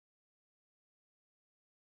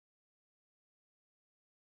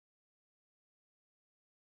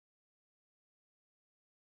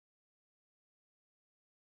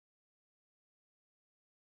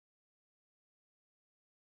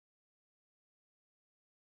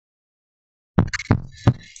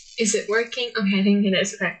Is it working? Okay, I think it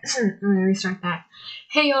is. Okay, let me restart that.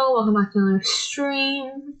 Hey y'all, welcome back to another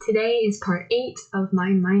stream. Today is part 8 of my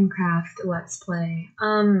Minecraft Let's Play.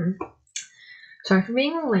 Sorry for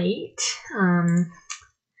being late. I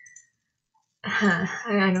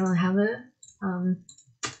don't really have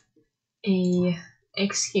a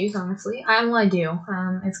excuse, honestly. Well, I do.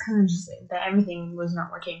 It's kind of just that everything was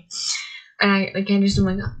not working. And I just am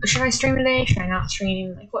like, should I stream today? Should I not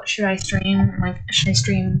stream? Like, what should I stream? Like, should I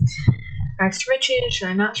stream Rags to Riches? Should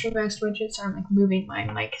I not stream Rags to Riches? So I'm like moving my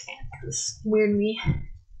mic stand because it's weirdly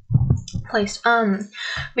placed. But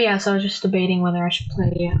yeah, so I was just debating whether I should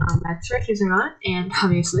play Rags to Riches or not. And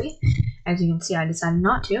obviously, as you can see, I decided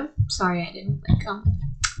not to. Sorry, I didn't like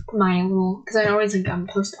my little, because I always like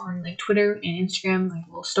post on like Twitter and Instagram like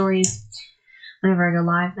little stories whenever I go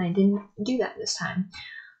live, and I didn't do that this time.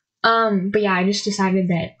 But yeah, I just decided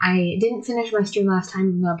that I didn't finish my stream last time,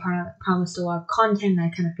 even though I promised a lot of content, and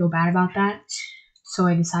I kind of feel bad about that. So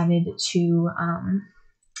I decided to,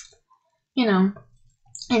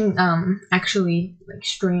 actually, like,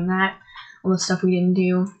 stream that, all the stuff we didn't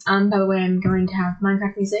do. By the way, I'm going to have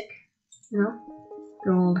Minecraft music, good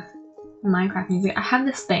old Minecraft music. I have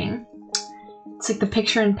this thing. It's like the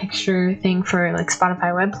picture-in-picture thing for, like,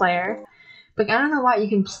 Spotify web player. But I don't know why you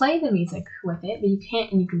can play the music with it, but you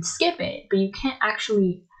can't, and you can skip it, but you can't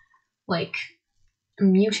actually, like,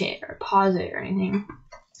 mute it or pause it or anything.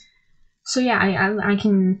 So yeah, I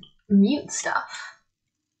can mute stuff.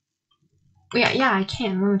 Yeah, I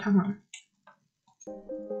can. What am I talking about?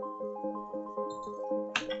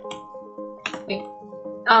 Wait.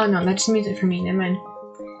 Oh no, that just mutes it for me. Never mind.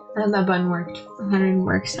 I thought that button worked. I thought it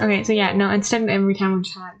works. Okay, so yeah, no, instead of every time we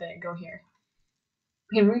just have to go here.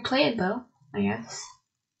 We can replay it though, I guess.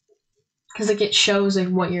 Because like it shows like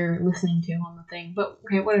what you're listening to on the thing. But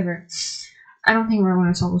okay, whatever. I don't think we're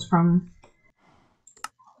going to solve this problem.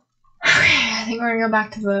 Okay, I think we're going to go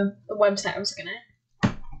back to the website I was looking at.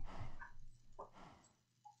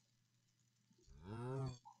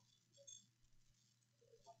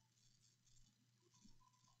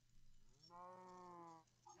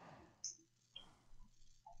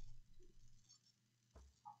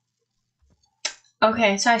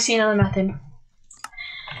 Okay, so I see another method.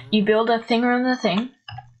 You build a thing around the thing.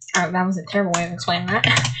 Oh, that was a terrible way of explaining that.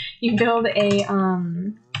 You build a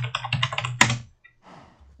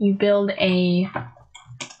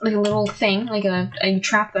like a little thing, like you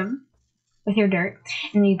trap them with your dirt,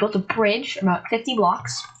 and you build a bridge about 50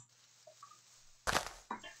 blocks,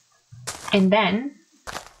 and then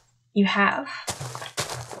you have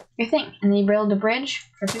your thing, and then you build a bridge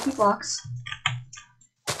for 50 blocks.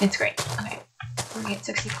 It's great. Okay, we're gonna get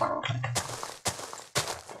 64 real quick.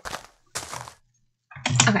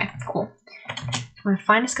 Okay, cool. We're gonna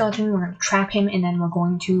find a skeleton, we're gonna trap him, and then we're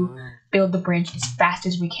going to build the bridge as fast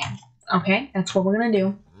as we can. Okay, that's what we're gonna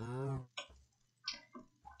do.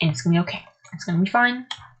 And it's gonna be okay. It's gonna be fine.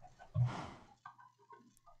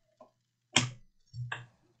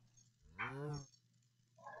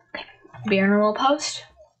 Okay, be on a little post.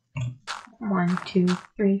 1, 2,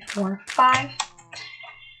 3, 4, 5.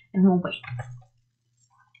 And we'll wait.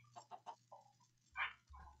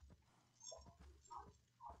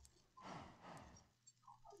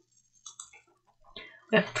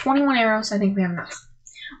 We have 21 arrows. I think we have enough.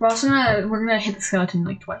 We're gonna hit the skeleton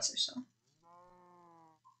like twice or so.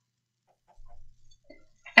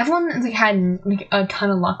 Everyone like had like a ton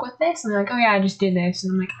of luck with this, and they're like, "Oh yeah, I just did this,"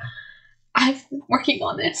 and I'm like, "I've been working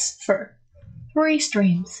on this for 3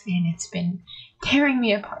 streams, and it's been tearing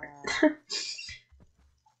me apart."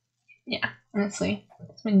 Yeah, honestly,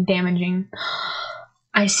 it's been damaging.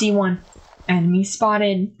 I see one. Enemy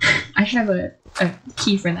spotted. I should have a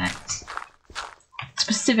key for that.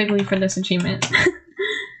 Specifically for this achievement.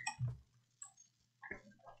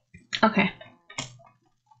 Okay.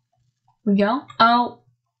 We go? Oh,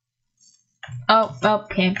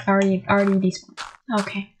 okay. Already despawned.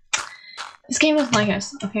 Okay. This game doesn't like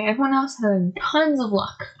us. Okay, everyone else has tons of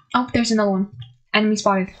luck. Oh, there's another one. Enemy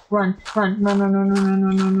spotted. Run.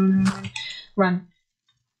 Run.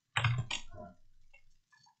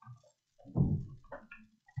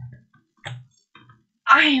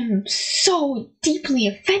 I am so deeply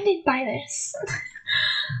offended by this.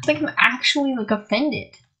 Like, I'm actually, like,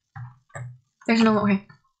 offended. There's no way.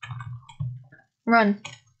 Run.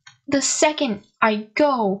 The second I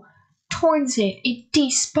go towards it, it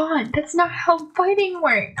despawned. That's not how fighting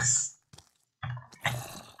works.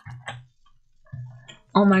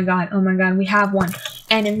 Oh my god, we have one.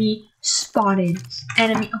 Enemy spotted.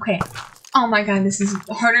 Enemy, okay. Oh my god, this is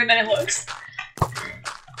harder than it looks.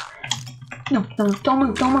 No, no, don't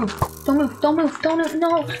move, don't move, don't move, don't move, don't move,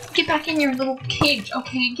 no! Get back in your little cage,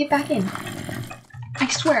 okay? Get back in. I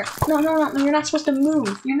swear. No, no, no, no, you're not supposed to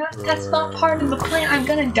move. You're not, that's not part of the plan. I'm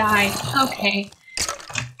gonna die. Okay.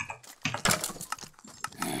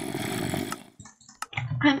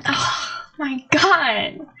 Oh my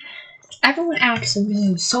god. Everyone acts like this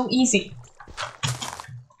is so easy.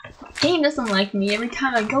 Game doesn't like me. Every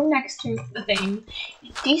time I go next to the thing,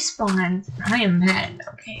 it despawns. I am mad,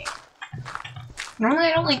 okay? Normally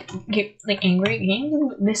I don't get angry at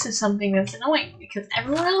games. This is something that's annoying because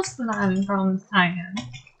everyone else is not having problems I am.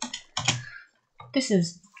 This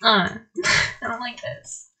is I don't like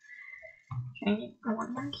this. Can I get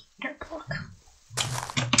one more dirt block?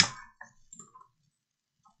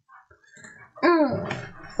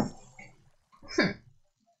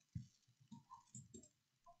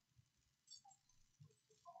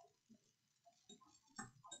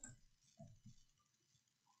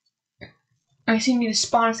 I see me to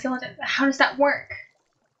spawn a skeleton. How does that work?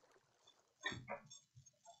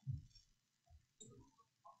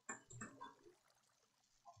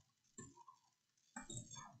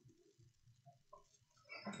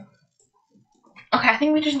 Okay, I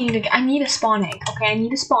think we just need to. I need a spawn egg. Okay, I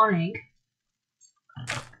need a spawn egg.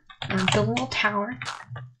 I'm gonna build a little tower.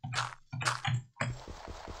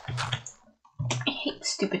 I hate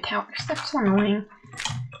stupid towers. They're so annoying.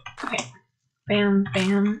 Okay. Bam,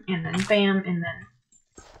 bam, and then bam, and then.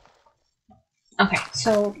 Okay,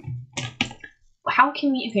 so how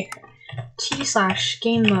can we? Okay,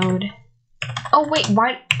 T/game mode. Oh wait,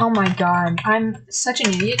 why? Oh my god, I'm such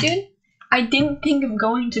an idiot, dude. I didn't think of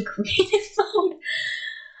going to creative mode.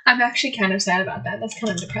 I'm actually kind of sad about that. That's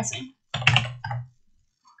kind of depressing.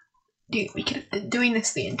 Dude, we could have been doing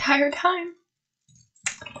this the entire time.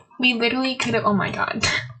 We literally could have. Oh my god,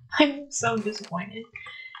 I'm so disappointed.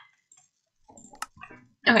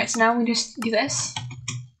 Okay, so now we just do this.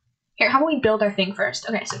 Here, how about we build our thing first?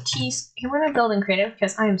 Okay, so T's. Here, we're gonna build in creative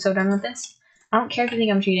because I am so done with this. I don't care if you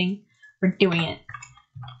think I'm cheating. We're doing it.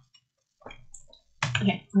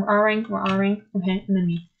 Okay, we're R-ing, okay, and then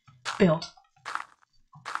we build.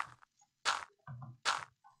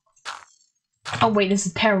 Oh wait, this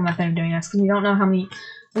is a terrible method of doing this because we don't know how many.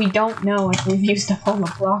 We don't know if we've used up all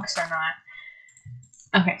the blocks or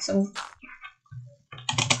not. Okay, so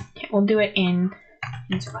okay, we'll do it in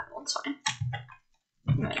survival. It's fine.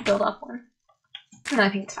 I'm gonna build up one. No, I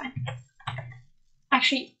think it's fine.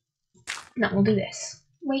 Actually, no, we'll do this.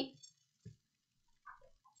 Wait.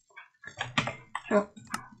 Oh,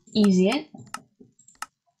 easy it.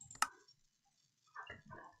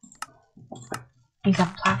 Use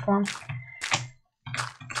that platform.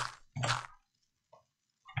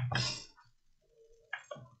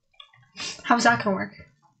 How's that gonna work?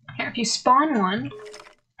 Here, if you spawn one,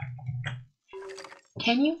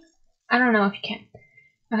 can you? I don't know if you can.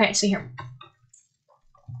 Okay, so here.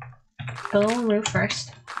 Build a little roof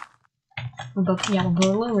first. We'll build a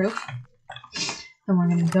little roof. Then we're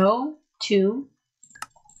gonna go to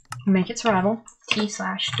make it survival.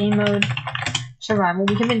 T/game mode survival.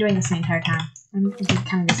 We have been doing this the entire time. I'm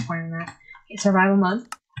kind of disappointed in that. Okay, survival mode.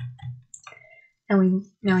 And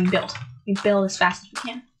now we build. We build as fast as we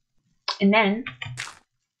can. And then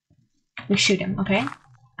we shoot him, okay?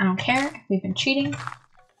 I don't care if we've been cheating.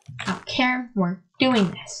 I don't care. We're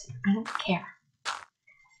doing this. I don't care.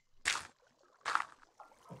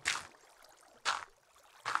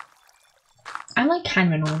 I'm like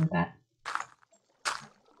kind of annoyed with that.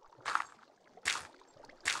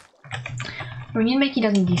 We need to make he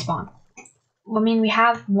doesn't despawn. I mean, we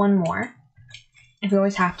have one more. If we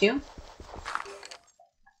always have to.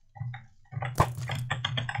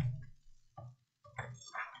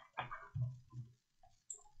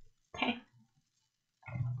 Okay.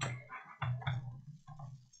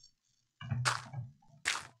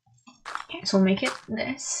 Okay, so we'll make it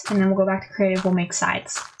this, and then we'll go back to creative, we'll make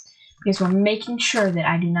sides. Because we're making sure that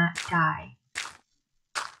I do not die.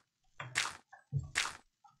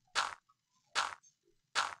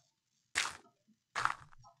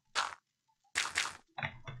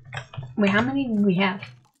 Wait, how many do we have?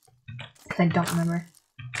 Because I don't remember.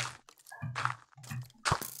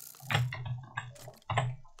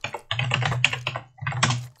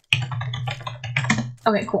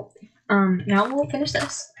 Okay, cool. Now we'll finish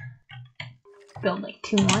this. Build like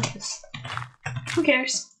 2 more, because who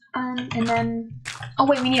cares? And then, oh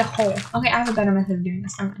wait, we need a hole. Okay, I have a better method of doing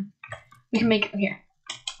this. We can make, here,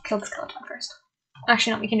 kill the skeleton first.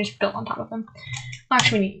 Actually, no, we can just build on top of him.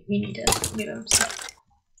 Actually, we need to leave him. So.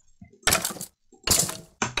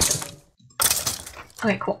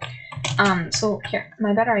 Okay, cool. So here,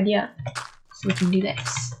 my better idea, so we can do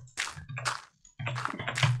this.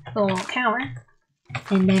 the little tower,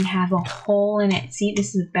 and then have a hole in it. See,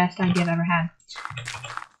 this is the best idea I've ever had.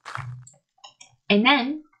 And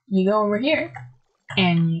then you go over here,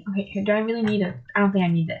 and okay, do I really need a? I don't think I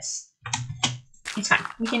need this. It's fine.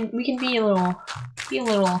 We can be a little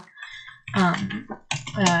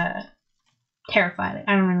terrified.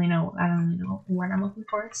 I don't really know what I'm looking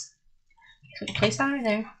for. So we place that right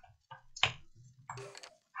there.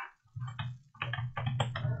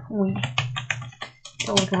 We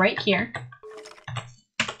go like right here.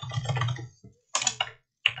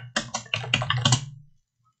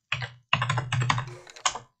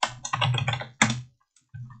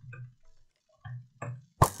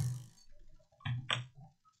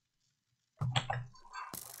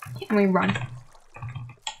 And we run.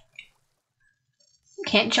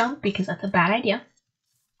 Can't jump because that's a bad idea.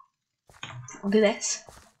 We'll do this.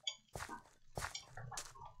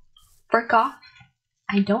 Frick off.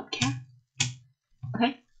 I don't care.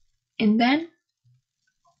 Okay. And then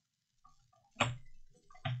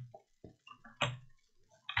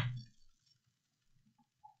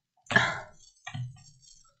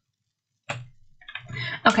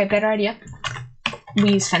okay, better idea.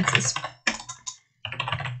 We use fences.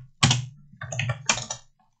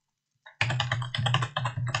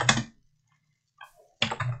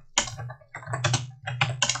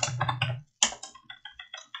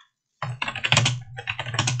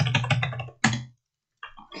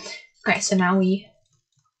 Okay, so now we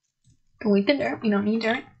delete the dirt. We don't need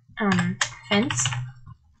dirt. Fence.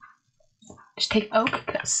 Just take oak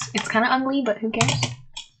because it's kind of ugly, but who cares?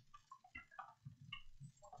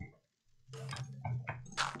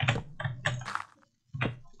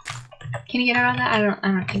 Can you get around that? I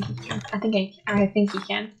don't think you can. I think you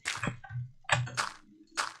can.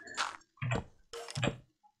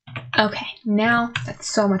 Okay, now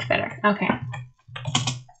that's so much better. Okay.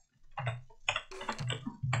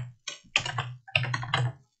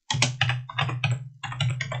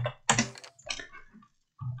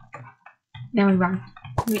 Now we run.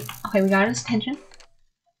 Okay, we got his attention.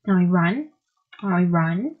 Now we run. Now we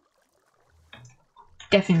run.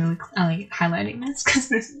 Definitely like highlighting this because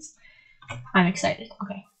this is. I'm excited.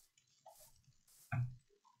 Okay.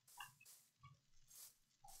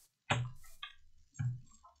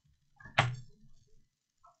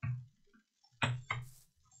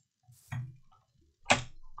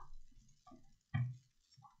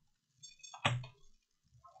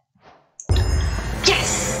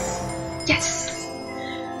 Yes!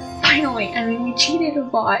 Finally! I mean, we cheated a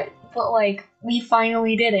lot, but like, we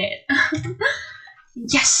finally did it.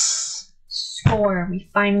 Yes! Score! We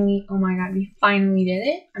finally, oh my god, we finally did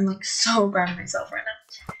it. I'm like so proud of myself right now.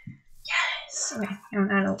 Yes! Okay, I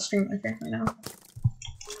don't add a stream like that right now.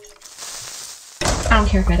 I don't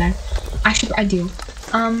care if I die. I do.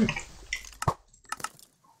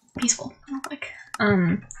 Peaceful. I don't like.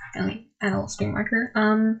 Really, add a little stream marker.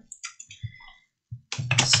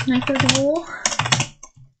 Sniper duel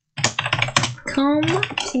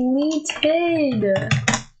completed.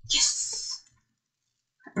 Yes,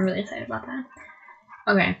 I'm really excited about that.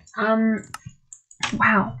 Okay.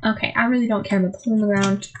 Wow. Okay, I really don't care about the hole in the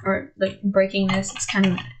ground or like breaking this. It's kind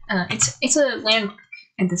of it's a landmark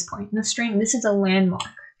at this point in the stream. This is a landmark.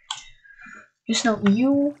 Just know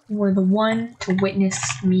you were the one to witness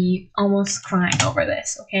me almost crying over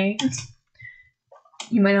this. Okay.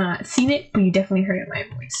 You might not have seen it, but you definitely heard it in my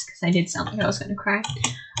voice because I did sound like I was gonna cry.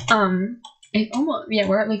 It almost, yeah,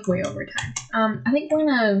 we're at like way over time. I think we're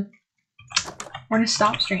gonna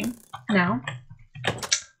stop stream now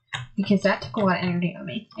because that took a lot of energy on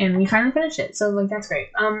me, and we finally finished it. So like that's great.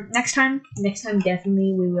 Next time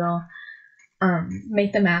definitely we will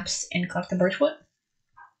make the maps and collect the birchwood.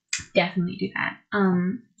 Definitely do that.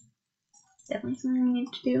 Definitely something we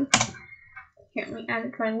need to do. Here, let me add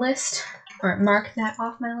it to my list. Or mark that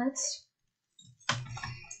off my list.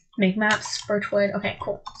 Make maps, birchwood. Okay,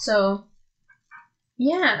 cool. So,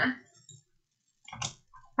 yeah.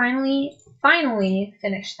 Finally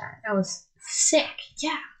finished that. That was sick.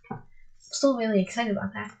 Yeah. I'm still really excited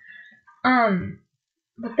about that.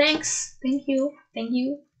 But thanks. Thank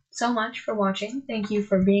you so much for watching. Thank you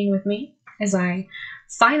for being with me as I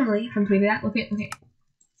finally completed that.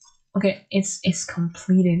 Okay, it's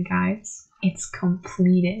completed, guys. It's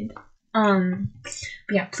completed. But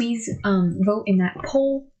yeah, please vote in that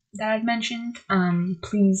poll that I've mentioned.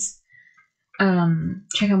 Please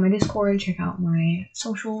check out my Discord, check out my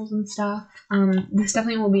socials and stuff. This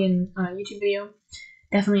definitely will be in a YouTube video.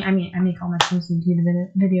 Definitely, I mean, I make all my socials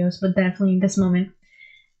YouTube videos, but definitely this moment,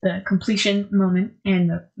 the completion moment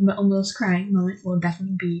and the almost crying moment will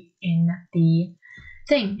definitely be in the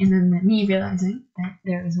thing. And then me realizing that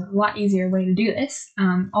there is a lot easier way to do this,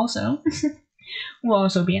 also, will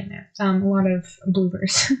also be in there. A lot of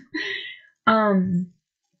bloopers.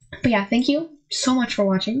 But yeah, thank you so much for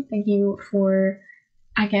watching. Thank you for,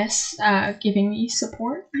 I guess, giving me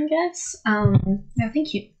support, I guess. Yeah,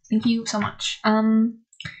 thank you. Thank you so much.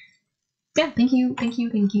 Yeah, thank you.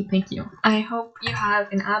 I hope you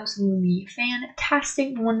have an absolutely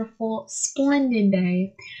fantastic, wonderful, splendid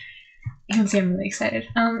day. You can see I'm really excited.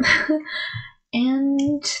 And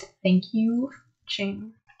thank you for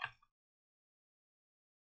watching.